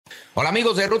Hola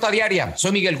amigos de Ruta Diaria,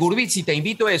 soy Miguel Gurbitz y te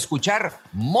invito a escuchar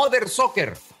Mother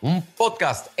Soccer, un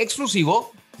podcast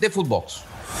exclusivo de Footbox.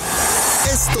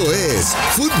 Esto es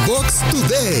Footbox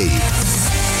Today.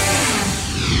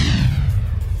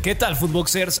 ¿Qué tal,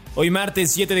 Footboxers? Hoy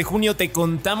martes 7 de junio te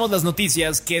contamos las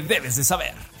noticias que debes de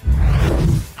saber.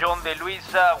 John de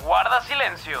Luisa guarda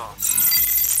silencio.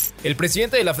 El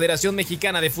presidente de la Federación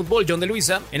Mexicana de Fútbol, John de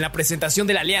Luisa, en la presentación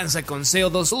de la alianza con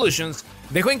CO2 Solutions,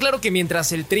 dejó en claro que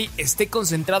mientras el Tri esté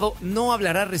concentrado, no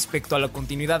hablará respecto a la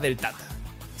continuidad del Tata.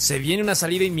 ¿Se viene una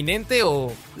salida inminente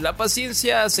o la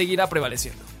paciencia seguirá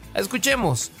prevaleciendo?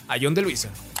 Escuchemos a John de Luisa.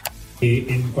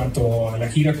 En cuanto a la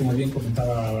gira, como bien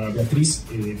comentaba Beatriz,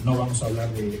 no vamos a hablar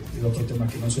de otro tema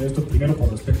que no sea esto. Primero,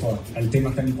 por respecto al tema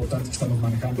tan importante que estamos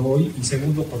manejando hoy. Y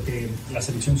segundo, porque la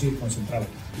selección sigue concentrada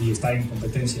y está en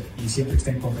competencia. Y siempre que está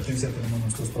en competencia tenemos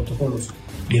nuestros protocolos.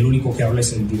 Y el único que habla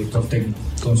es el director técnico.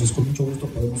 Entonces, con mucho gusto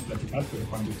podemos platicar, pero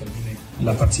cuando termine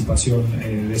la participación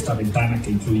de esta ventana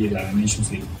que incluye la Nations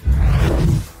League.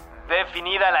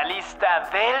 Definida la lista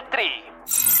del Tri.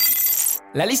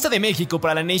 La lista de México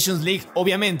para la Nations League,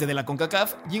 obviamente de la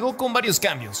CONCACAF, llegó con varios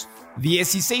cambios.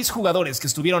 16 jugadores que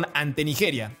estuvieron ante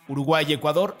Nigeria, Uruguay y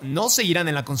Ecuador no seguirán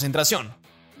en la concentración.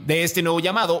 De este nuevo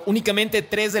llamado, únicamente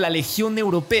 3 de la Legión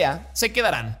Europea se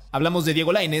quedarán. Hablamos de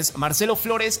Diego Lainez, Marcelo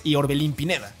Flores y Orbelín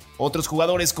Pineda. Otros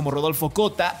jugadores como Rodolfo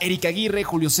Cota, Eric Aguirre,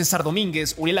 Julio César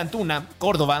Domínguez, Uriel Antuna,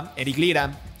 Córdoba, Eric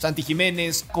Lira, Santi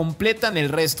Jiménez completan el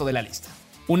resto de la lista.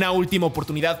 ¿Una última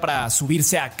oportunidad para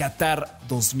subirse a Qatar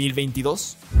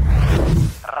 2022?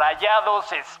 Rayados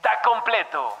está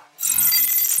completo.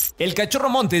 El Cachorro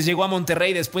Montes llegó a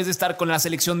Monterrey después de estar con la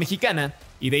selección mexicana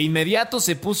y de inmediato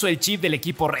se puso el chip del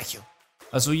equipo regio.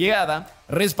 A su llegada,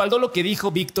 respaldó lo que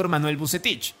dijo Víctor Manuel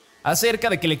Vucetich acerca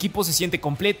de que el equipo se siente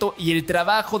completo y el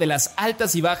trabajo de las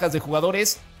altas y bajas de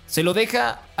jugadores se lo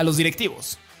deja a los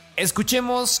directivos.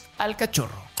 Escuchemos al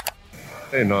Cachorro.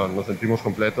 Nos sentimos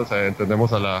completos,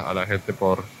 entendemos a la gente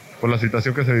por la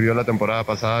situación que se vivió la temporada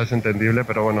pasada, es entendible,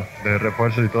 pero bueno, de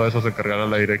refuerzos y todo eso se encargará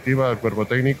la directiva, el cuerpo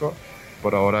técnico.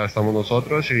 Por ahora estamos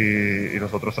nosotros y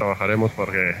nosotros trabajaremos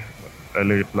porque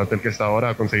el plantel que está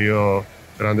ahora ha conseguido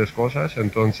grandes cosas,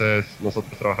 entonces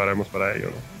nosotros trabajaremos para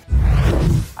ello,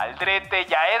 ¿no? Aldrete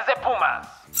ya es de Pumas.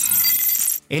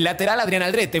 El lateral Adrián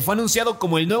Aldrete fue anunciado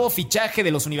como el nuevo fichaje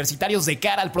de los universitarios de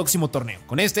cara al próximo torneo.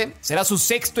 Con este, será su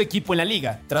sexto equipo en la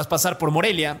liga, tras pasar por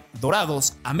Morelia,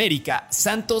 Dorados, América,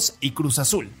 Santos y Cruz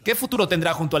Azul. ¿Qué futuro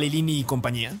tendrá junto a Lilini y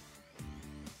compañía?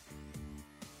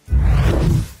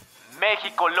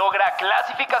 México logra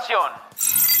clasificación.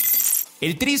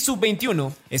 El Tri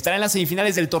Sub-21 estará en las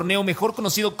semifinales del torneo mejor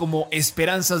conocido como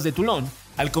Esperanzas de Toulon,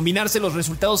 al combinarse los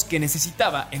resultados que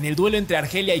necesitaba en el duelo entre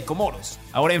Argelia y Comoros.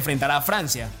 Ahora enfrentará a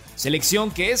Francia,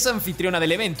 selección que es anfitriona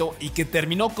del evento y que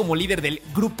terminó como líder del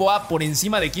Grupo A por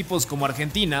encima de equipos como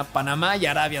Argentina, Panamá y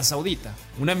Arabia Saudita.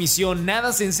 Una misión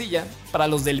nada sencilla para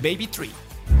los del Baby Tree.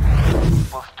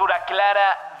 Postura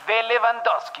clara de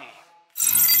Lewandowski.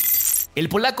 El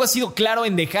polaco ha sido claro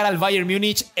en dejar al Bayern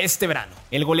Múnich este verano.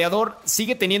 El goleador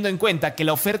sigue teniendo en cuenta que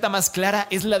la oferta más clara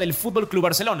es la del FC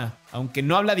Barcelona, aunque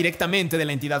no habla directamente de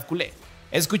la entidad culé.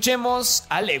 Escuchemos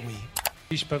a Lewy.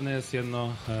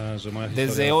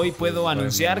 Desde hoy puedo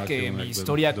anunciar que mi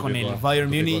historia con el Bayern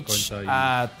Múnich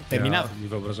ha terminado.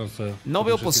 No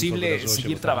veo posible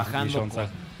seguir trabajando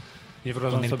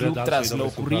con el club tras lo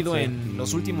ocurrido en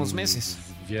los últimos meses.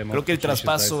 Creo que el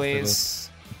traspaso es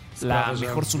la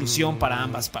mejor solución para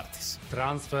ambas partes.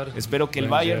 Espero que el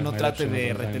Bayern no trate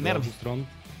de retenerme.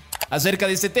 Acerca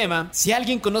de este tema, si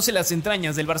alguien conoce las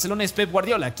entrañas del Barcelona es Pep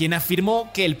Guardiola, quien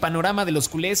afirmó que el panorama de los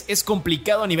culés es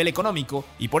complicado a nivel económico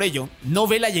y por ello no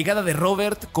ve la llegada de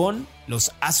Robert con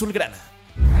los azulgrana.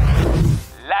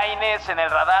 Lainez en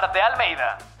el radar de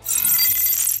Almeida.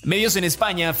 Medios en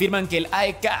España afirman que el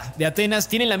AEK de Atenas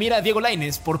tiene en la mira a Diego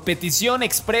Lainez por petición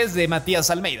express de Matías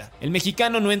Almeida. El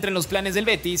mexicano no entra en los planes del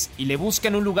Betis y le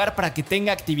buscan un lugar para que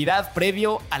tenga actividad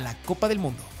previo a la Copa del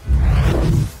Mundo.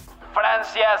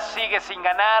 Francia sigue sin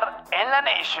ganar en la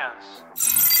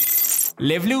Nations.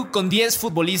 Le Bleu, con 10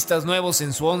 futbolistas nuevos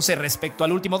en su 11 respecto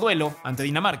al último duelo ante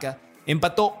Dinamarca,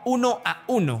 empató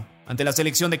 1-1 ante la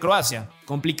selección de Croacia,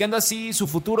 complicando así su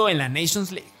futuro en la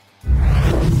Nations League.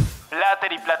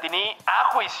 Blatter y Platini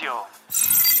a juicio.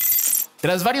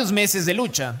 Tras varios meses de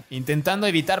lucha, intentando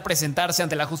evitar presentarse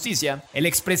ante la justicia, el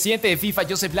expresidente de FIFA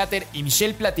Joseph Blatter y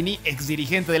Michel Platini,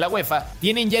 exdirigente de la UEFA,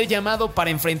 tienen ya el llamado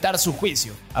para enfrentar su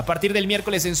juicio. A partir del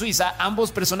miércoles en Suiza,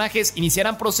 ambos personajes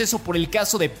iniciarán proceso por el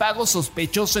caso de pago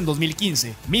sospechoso en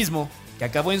 2015, mismo que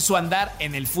acabó en su andar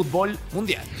en el fútbol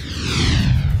mundial.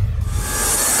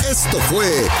 Esto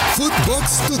fue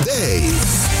Footbox Today.